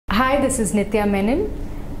Hi, this is Nitya Menon.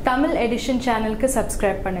 Tamil Edition channel ku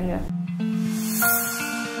subscribe பண்ணுங்க.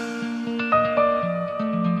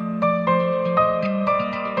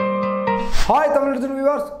 Hi Tamil Edition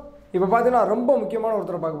viewers. இப்போ பாத்தீங்கன்னா ரொம்ப முக்கியமான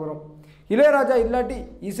ஒருத்தரை பார்க்க போறோம். இளையராஜா இல்லாட்டி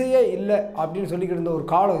இசையே இல்ல அப்படினு சொல்லிக்கிட்டு இருந்த ஒரு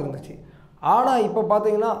காலம் இருந்துச்சு. ஆனா இப்போ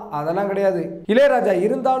பாத்தீங்கன்னா அதெல்லாம் கிடையாது. இளையராஜா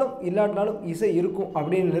இருந்தாலும் இல்லாட்டினாலும் இசை இருக்கும்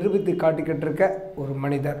அப்படினு நிரூபித்து காட்டிக்கிட்டு இருக்க ஒரு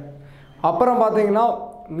மனிதர். அப்புறம் பாத்தீங்கன்னா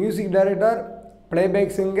music director, playback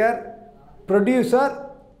singer, producer,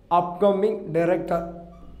 upcoming director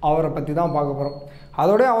அவரை பற்றி தான் பார்க்க போகிறோம்.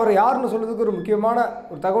 அதோட அவர் யாருன்னு சொல்கிறதுக்கு ஒரு முக்கியமான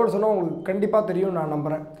ஒரு தகவல் சொன்னால் உங்களுக்கு கண்டிப்பாக தெரியும் நான்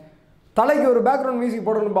நம்புகிறேன். தலைக்கு ஒரு பேக்ரவுண்ட் மியூசிக்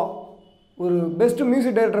போடணும்பா, ஒரு பெஸ்ட்டு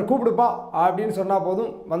மியூசிக் டைரக்டரை கூப்பிடுப்பா அப்படின்னு சொன்னால்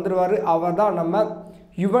போதும் வந்துடுவார். அவர் தான் நம்ம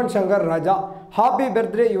Yuvan Shankar Raja. Happy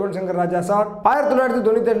birthday Yuvan Shankar Raja sir.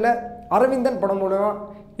 1997 Aravindan படம் மூலமாக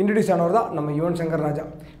இன்ட்ரடியூஸ் ஆனவர் தான் நம்ம யுவன் சங்கர் ராஜா.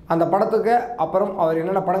 அந்த படத்துக்கு அப்புறம் அவர்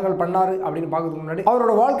என்னென்ன படங்கள் பண்ணார் அப்படின்னு பார்க்கறதுக்கு முன்னாடி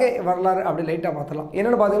அவரோட வாழ்க்கை வரலாறு அப்படி லைட்டாக பார்த்துலாம்.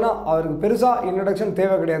 என்னென்னு பார்த்தீங்கன்னா அவருக்கு பெருசாக இன்ட்ரடக்ஷன்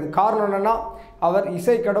தேவை கிடையாது. காரணம் என்னென்னா அவர்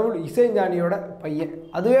இசை கடவுள், இசைஞானியோட பையன்.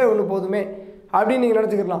 அதுவே ஒன்று போதுமே அப்படின்னு நீங்கள்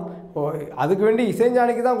நினச்சிக்கலாம். ஓ, அதுக்கு வேண்டி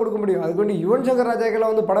இசைஞானிக்கு தான் கொடுக்க முடியும், அதுக்கு வேண்டி யுவன் சங்கர்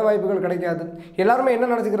ராஜாக்கெல்லாம் வந்து பட வாய்ப்புகள் கிடைக்காது. எல்லாருமே என்ன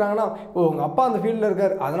நினச்சிக்கிறாங்கன்னா, ஓ உங்கள் அப்பா அந்த ஃபீல்டில்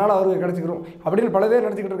இருக்கார் அதனால் அவருக்கு கிடச்சிக்கிறோம் அப்படின்னு பல பேர்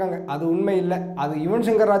நினச்சிக்கிட்டு இருக்காங்க. அது உண்மை இல்லை. அது யுவன்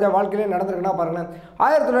சங்கர் ராஜா வாழ்க்கையிலே நடந்திருக்குன்னா பாருங்களேன்.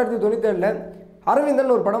 1997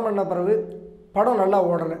 அரவிந்தன் ஒரு படம் பண்ண பிறகு படம் நல்லா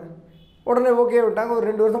ஓடலை. உடனே ஓகே விட்டாங்க. ஒரு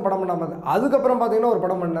 2 வருஷம் படம் பண்ணாமல் அதுக்கப்புறம் பார்த்தீங்கன்னா ஒரு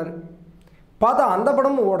படம் பண்ணார். பார்த்தா அந்த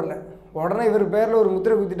படமும் ஓடலை. உடனே இவர் பேரில் ஒரு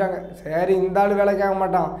முத்திரை குத்திட்டாங்க. சரி இந்த ஆள் வேலைக்கு ஆக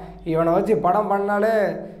மாட்டான், இவனை வச்சு படம் பண்ணாலே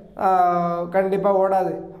கண்டிப்பாக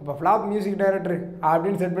ஓடாது, அப்போ ஃப்ளாப் மியூசிக் டைரக்டர்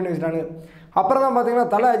அப்படின்னு செட் பண்ணி வச்சுட்டாங்க. அப்புறம் தான்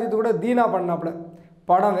பார்த்தீங்கன்னா தலை அஜித் கூட தீனா பண்ணாப்புல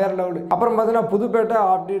படம் வேறு லெவலு. அப்புறம் பார்த்தீங்கன்னா புதுப்பேட்டை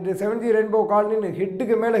அப்படி 70 ரெயின்போ காலனின்னு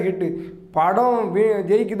ஹிட்டுக்கு மேலே ஹிட்டு. படம்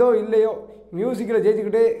ஜெயிக்குதோ இல்லையோ மியூசிக்கில்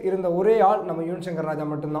ஜெயிச்சுக்கிட்டே இருந்த ஒரே ஆள் நம்ம யுவன் சங்கர் ராஜா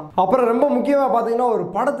மட்டும்தான். அப்புறம் ரொம்ப முக்கியமாக பார்த்தீங்கன்னா ஒரு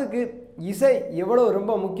படத்துக்கு இசை எவ்வளோ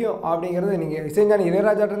ரொம்ப முக்கியம் அப்படிங்கிறது நீங்கள் இசைஞானி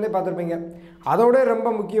இளையராஜாட்டிருந்தே பார்த்துருப்பீங்க. அதோட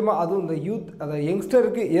ரொம்ப முக்கியமாக அதுவும் இந்த யூத், அதை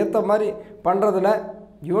யங்ஸ்டருக்கு ஏற்ற மாதிரி பண்ணுறதுல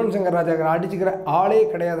யுவன் சங்கர் ராஜா அடிச்சுக்கிற ஆளே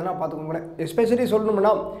கிடையாதுன்னா பார்த்துக்கோங்களேன். எஸ்பெஷலி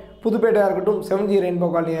சொல்லணும்னா புதுப்பேட்டையாக இருக்கட்டும், 70 ரெயின்போ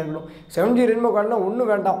காலனியாக இருக்கட்டும். 70 ரெயின்போ காலனினா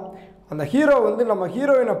ஒன்றும் வேண்டாம், அந்த ஹீரோ வந்து நம்ம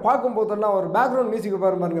ஹீரோயினை பார்க்கும்போதெல்லாம் ஒரு பேக்ரவுண்ட் மியூசிக்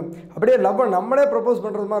பாருங்க, அப்படியே லவ்வை நம்மளே ப்ரப்போஸ்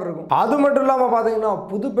பண்ணுறது மாதிரி இருக்கும். அது மட்டும் இல்லாமல் பார்த்தீங்கன்னா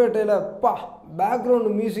புதுப்பேட்டையில் பேக்ரவுண்ட்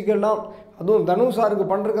மியூசிக்கெல்லாம் அதுவும் தனுஷாருக்கு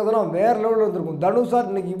பண்ணுறதுலாம் வேறு லெவலில் இருந்திருக்கும். தனுஷார்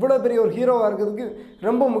இன்றைக்கி இவ்வளோ பெரிய ஒரு ஹீரோவாக இருக்கிறதுக்கு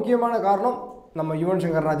ரொம்ப முக்கியமான காரணம் நம்ம யுவன்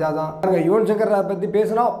சங்கர் ராஜா தான். யுவன் சங்கர் ராஜா பற்றி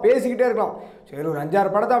பேசினா பேசிக்கிட்டே இருக்கலாம். சரி ஒரு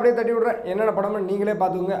 5-6 படத்தை அப்படியே தட்டி விட்றேன், என்னென்ன படம்னு நீங்களே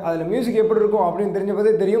பார்த்துக்கோங்க. அதில் மியூசிக் எப்படி இருக்கும் அப்படின்னு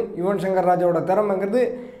தெரிஞ்சபோதே தெரியும் யுவன் சங்கர் ராஜாவோட திறமைங்கிறது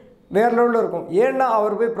வேறு லெவலில் இருக்கும். ஏன்னா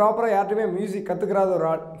அவர் போய் ப்ராப்பராக யார்ட்டுமே மியூசிக் கற்றுக்கிறாத ஒரு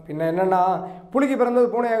ஆள். பின்ன என்னென்னா புலிக்கு பிறந்தது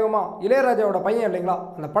பூனை ஆகுமா, இளையராஜாவோட பையன் இல்லைங்களா.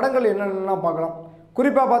 அந்த படங்கள் என்னென்னலாம் பார்க்கலாம்.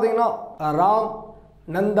 குறிப்பாக பார்த்தீங்கன்னா ராம்,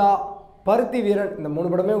 நந்தா, பருத்தி வீரன், இந்த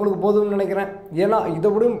 3 படமே உங்களுக்கு போதும்னு நினைக்கிறேன். ஏன்னா இதை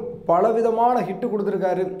விடும் பலவிதமான ஹிட்டு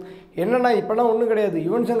கொடுத்துருக்காரு. என்னென்னா இப்போலாம் ஒன்றும் கிடையாது,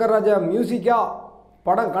 யுவன் சங்கர் ராஜா மியூசிக்காக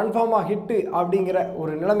படம் கன்ஃபார்மாக ஹிட்டு அப்படிங்கிற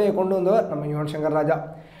ஒரு நிலைமையை கொண்டு வந்தவர் நம்ம யுவன் சங்கர் ராஜா.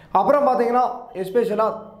 அப்புறம் பார்த்தீங்கன்னா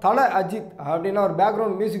எஸ்பெஷலாக தலை அஜித் அப்படின்னா ஒரு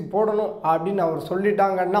பேக்ரவுண்ட் மியூசிக் போடணும் அப்படின்னு அவர்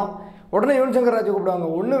சொல்லிட்டாங்கன்னா உடனே யுவன் சங்கர் ராஜா கூப்பிடுவாங்க.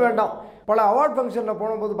 ஒன்றும் வேண்டாம், பல அவார்ட் ஃபங்க்ஷனில்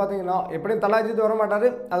போகும்போது பார்த்தீங்கன்னா எப்படியும் தலை அஜித் வர மாட்டார்,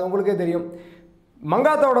 அது உங்களுக்கே தெரியும்.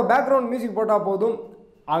 மங்காத்தாவோட பேக்ரவுண்ட் மியூசிக் போட்டால் போதும்,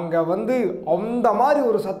 அங்கே வந்து அந்த மாதிரி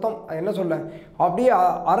ஒரு சத்தம், என்ன சொல்ல, அப்படியே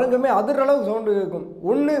அரங்கமே அதிர அளவுக்கு சவுண்டு கேட்கும்.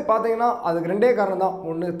 ஒன்று பார்த்தீங்கன்னா அதுக்கு 2 காரணம் தான்.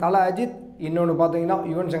 ஒன்று தலை அஜித், இன்னொன்று பார்த்தீங்கன்னா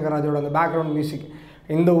யுவன் சங்கர் ராஜாவோட அந்த பேக்ரவுண்ட் மியூசிக்.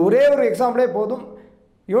 இந்த ஒரே ஒரு எக்ஸாம்பிளே போதும்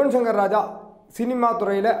யுவன் சங்கர் ராஜா சினிமா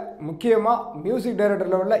துறையில் முக்கியமாக மியூசிக்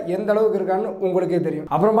டைரக்டர் லெவலில் எந்த அளவுக்கு இருக்கான்னு உங்களுக்கே தெரியும்.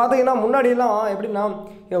 அப்புறம் பார்த்தீங்கன்னா முன்னாடியெல்லாம் எப்படின்னா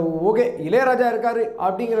ஓகே இளையராஜா இருக்கார்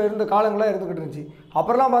அப்படிங்கிற இருந்த காலங்களாக இருந்துக்கிட்டு இருந்துச்சு.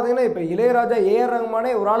 அப்புறம்லாம் பார்த்தீங்கன்னா இப்போ இளையராஜா ஏஆர்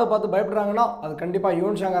ரஹ்மானே ஒரு ஆளை பார்த்து பயப்படுறாங்கன்னா அது கண்டிப்பாக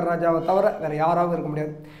யுவன் சங்கர் ராஜாவை தவிர வேறு யாராவது இருக்க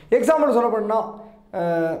முடியாது. எக்ஸாம்பிள் சொல்லப்போனால்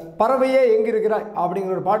பறவையே எங்கே இருக்கிறாய்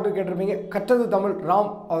அப்படிங்கிற ஒரு பாட்டு கேட்டிருப்பீங்க. கற்றது தமிழ்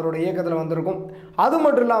ராம் அவரோட இயக்கத்தில் வந்திருக்கும். அது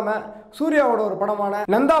மட்டும் இல்லாமல் சூர்யாவோட ஒரு படமான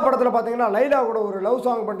நந்தா படத்தில் பார்த்தீங்கன்னா லைலா கூட ஒரு லவ்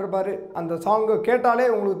சாங் பண்ணிருப்பாரு. அந்த சாங்கு கேட்டாலே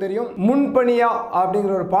உங்களுக்கு தெரியும். முன்பணியா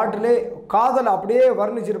அப்படிங்கிற ஒரு பாட்டிலே காதல் அப்படியே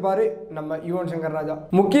வர்ணிச்சிருப்பாரு நம்ம யுவன் சங்கர் ராஜா.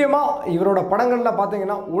 முக்கியமாக இவரோட படங்களில்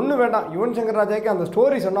பார்த்தீங்கன்னா ஒன்று வேண்டாம், யுவன் சங்கர் ராஜாவுக்கு அந்த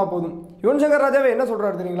ஸ்டோரி சொன்னால் போதும். யுவன் சங்கர் ராஜாவே என்ன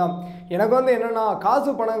சொல்கிறாரு தெரியுங்களா, எனக்கு வந்து என்னென்னா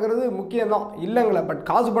காசு பணங்கிறது முக்கியம்தான் இல்லைங்களே, பட்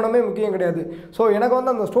காசு பணமே முக்கியம் கிடையாது. ஸோ எனக்கு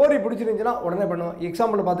வந்து அந்த ஸ்டோரி பிடிச்சிருந்துச்சுன்னா உடனே பண்ணுவேன்.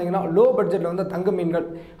 எக்ஸாம்பிள் பார்த்தீங்கன்னா லோ பட்ஜெட்டில் வந்து தங்க மீன்கள்,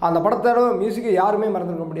 அந்த படத்தோட மியூசிக்கை யாருமே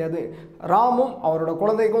மறந்துருக்க முடியாது. ராமும் அவரோட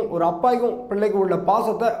குழந்தைக்கும் ஒரு அப்பாய்க்கும் பிள்ளைக்கும் உள்ள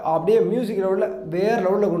பாசத்தை அப்படியே மியூசிக் லெவலில் வேறு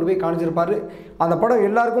லெவலில் கொண்டு போய் காமிச்சிருப்பாரு. அந்த படம்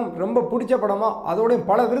எல்லாருக்கும் ரொம்ப பிடிச்ச படமாக, அதோடய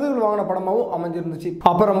பல விருதுகள் வாங்கின படமாகவும் அமைஞ்சிருந்துச்சு.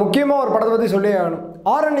 அப்புறம் முக்கியமாக ஒரு படத்தை பற்றி சொல்லி ஆகணும்.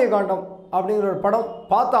 ஆரண்ய காண்டம் அப்படிங்கிற ஒரு படம்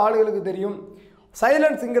பார்த்த ஆளுகளுக்கு தெரியும்.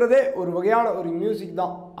 சைலன்ஸுங்கிறதே ஒரு வகையான ஒரு மியூசிக்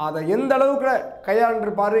தான். அதை எந்த அளவுக்கு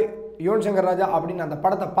கையாண்டிருப்பார் யுவன் சங்கர் ராஜா அப்படின்னு அந்த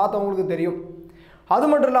படத்தை பார்த்தவங்களுக்கு தெரியும். அது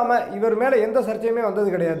மட்டும் இல்லாமல் இவர் மேலே எந்த சர்ச்சையுமே வந்தது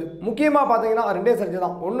கிடையாது. முக்கியமாக பார்த்தீங்கன்னா 2 சர்ச்சை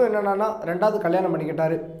தான். ஒன்று என்னென்னா 2வது கல்யாணம்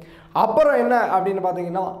பண்ணிக்கிட்டார். அப்புறம் என்ன அப்படின்னு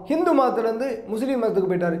பார்த்தீங்கன்னா ஹிந்து மதத்துலேருந்து முஸ்லீம்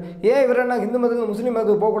மதத்துக்கு போயிட்டார். ஏன் இவர் என்ன ஹிந்து மதத்துலேருந்து முஸ்லீம்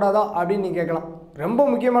மதத்துக்கு போகக்கூடாதா அப்படின்னு நீங்கள் கேட்கலாம். ரொம்ப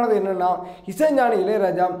முக்கியமானது என்னென்னா இசைஞானி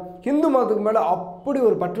இளையராஜா ஹிந்து மதத்துக்கு மேலே அப்படி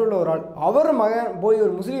ஒரு பற்றுள்ள ஒரு ஆள். அவர் மகன் போய்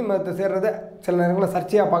ஒரு முஸ்லீம் மதத்தை சேர்றதை சில நேரங்களில்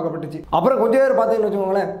சர்ச்சையாக பார்க்கப்பட்டுச்சு. அப்புறம் கொஞ்சம் பேர் பார்த்தீங்கன்னு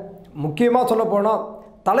வச்சுக்கோங்களேன், முக்கியமாக சொல்ல போனால்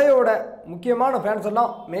தலையோட முக்கியமான ஃபேன்ஸ் எல்லாம்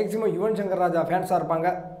மேக்ஸிமம் யுவன் சங்கர் ராஜா ஃபேன்ஸாக இருப்பாங்க.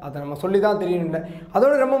 அதை நம்ம சொல்லி தான் தெரியணும்ல.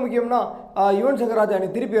 அதோட ரொம்ப முக்கியம்னா யுவன் சங்கர் ராஜா நீ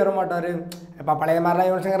திருப்பி வர மாட்டார், இப்போ பழைய மாதிரிலாம்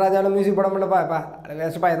யுவன் சங்கர் ராஜாவில் மியூசிக் படம் இல்லைப்பா, இப்போ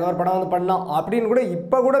வேஸ்ட்ப்பா ஏதோ ஒரு படம் வந்து பண்ணலாம் அப்படின்னு கூட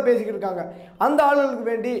இப்போ கூட பேசிக்கிட்டு இருக்காங்க. அந்த ஆளுகளுக்கு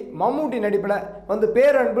வேண்டி மம்மூட்டி நடிப்பில் வந்து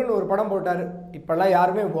பேரன்புன்னு ஒரு படம் போட்டார். இப்போல்லாம்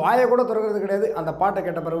யாருமே வாயை கூட திறக்கிறது கிடையாது அந்த பாட்டை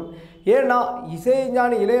கேட்ட பிறகு. ஏன்னா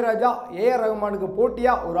இசைஞானி இளையராஜா ஏஆர் ரஹ்மானுக்கு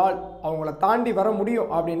போட்டியாக ஒரு ஆள் அவங்கள தாண்டி வர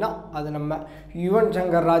முடியும் அப்படின்னா அது நம்ம யுவன்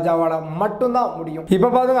சங்கர் ராஜாவால் மட்டும்தான் முடியும். இப்போ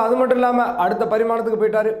பாருங்க, அது மட்டும் இல்லாமல் அடுத்த பரிமாணத்துக்கு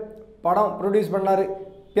போயிட்டார். படம் ப்ரொடியூஸ் பண்ணார்.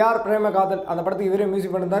 பியார் பிரேம காதல் அந்த படத்துக்கு இவரே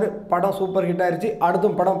மியூசிக் பண்ணியிருந்தார். படம் சூப்பர் ஹிட் ஆயிடுச்சு.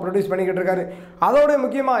 அடுத்தும் படம் ப்ரொடியூஸ் பண்ணிக்கிட்டு இருக்காரு. அதோட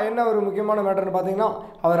முக்கியமாக என்ன ஒரு முக்கியமான மேட்டர்னு பார்த்தீங்கன்னா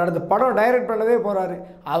அவர் அடுத்த படம் டைரக்ட் பண்ணவே போகிறாரு.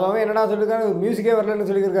 அவன் என்னடா சொல்லியிருக்காரு, மியூசிக்கே வரலன்னு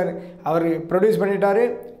சொல்லியிருக்காரு. அவர் ப்ரொடியூஸ் பண்ணிட்டாரு,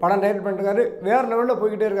 படம் டைரக்ட் பண்ணிருக்காரு, வேறு லெவலில்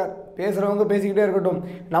போய்கிட்டே இருக்கார். பேசுகிறவங்க பேசிக்கிட்டே இருக்கட்டும்,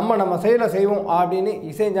 நம்ம செயலை செய்வோம் அப்படின்னு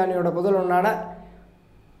இசைஞானியோட புதல்வனான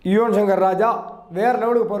யுவன் சங்கர் ராஜா வேறு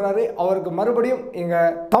லெவலுக்கு போகிறாரு. அவருக்கு மறுபடியும்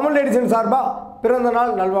எங்கள் தமிழ் எடிஷன் சார்பாக பிறந்த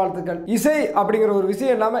நாள் நல்வாழ்த்துக்கள். இசை அப்படிங்கிற ஒரு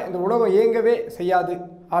விஷயம் இல்லாமல் இந்த உலகம் இயங்கவே செய்யாது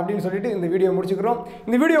அப்படின்னு சொல்லிட்டு இந்த வீடியோ முடிச்சுக்கிறோம்.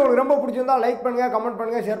 இந்த வீடியோ உங்களுக்கு ரொம்ப பிடிச்சிருந்தா லைக் பண்ணுங்கள், கமெண்ட்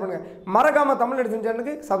பண்ணுங்கள், ஷேர் பண்ணுங்கள். மறக்காமல் தமிழ் எடிஷன்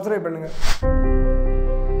சேனலுக்கு சப்ஸ்கிரைப் பண்ணுங்கள்.